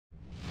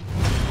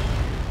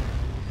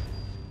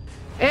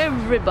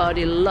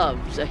Everybody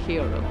loves a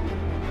hero.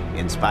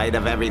 In spite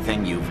of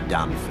everything you've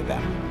done for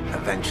them,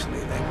 eventually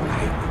they will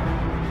hate you.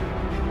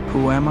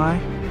 Who am I?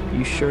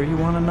 You sure you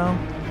want to know?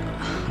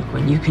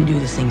 When you can do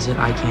the things that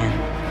I can.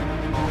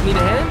 Need a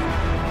hand?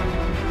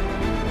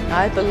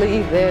 I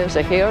believe there's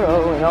a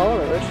hero in all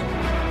of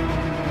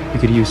us. We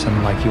could use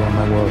someone like you on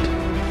my world.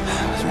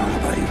 What's wrong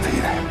about you,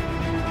 Peter?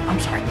 I'm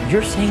sorry,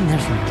 you're saying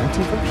there's a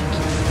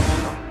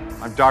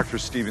multiverse? I'm Dr.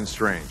 Stephen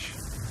Strange.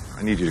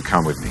 I need you to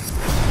come with me.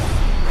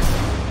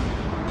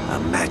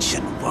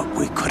 Imagine what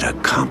we could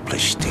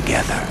accomplish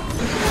together.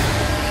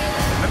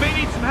 I may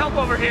need some help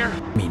over here.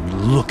 I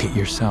mean, look at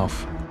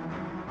yourself.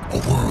 A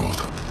world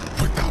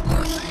without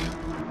mercy.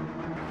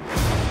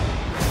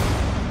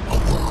 A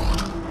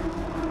world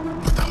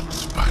without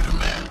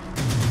Spider-Man.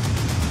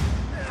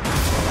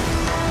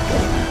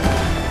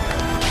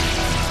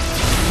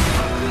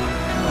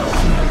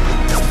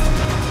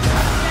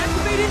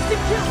 Activate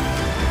instant kill.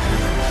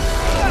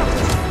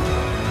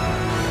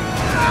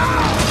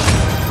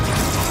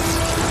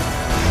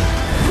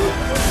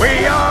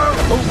 We are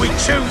who we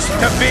choose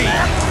to be.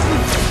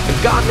 A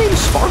god named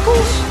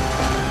Sparkles?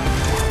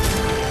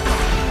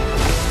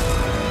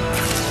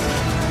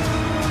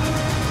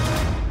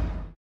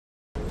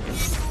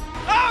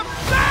 I'm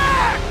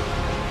back!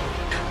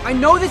 I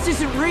know this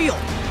isn't real.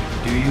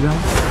 Do you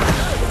though?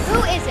 Who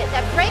is it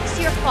that breaks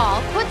your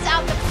fall, puts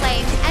out the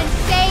flames, and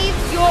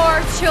saves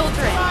your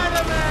children?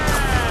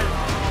 Spiderman!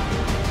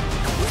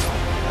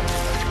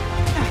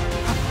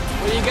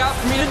 What do you got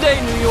for me today,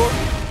 New York?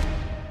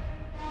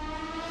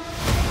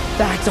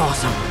 That's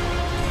awesome.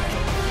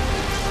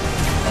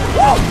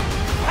 Whoa!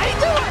 How you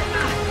doing?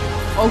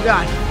 Oh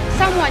God.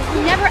 Someone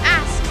who never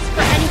asks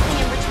for anything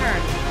in return.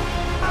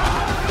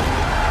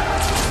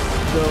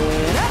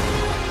 Going up.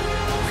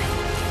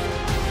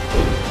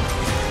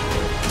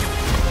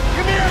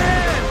 Give me your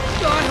hand!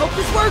 Oh, I hope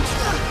this works.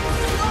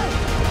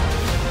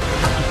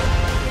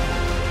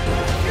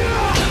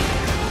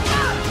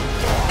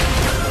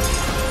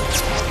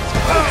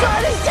 I'm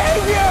trying to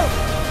save you!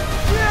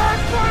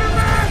 Yeah,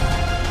 Spider-Man!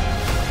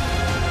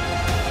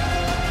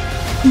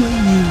 Who are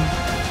you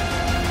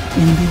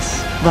in this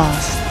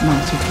vast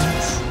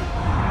multiverse?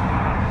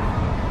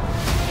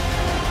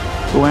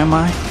 Who am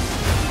I?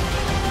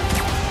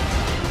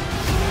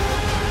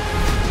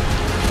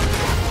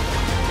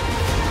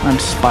 I'm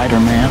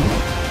Spider-Man.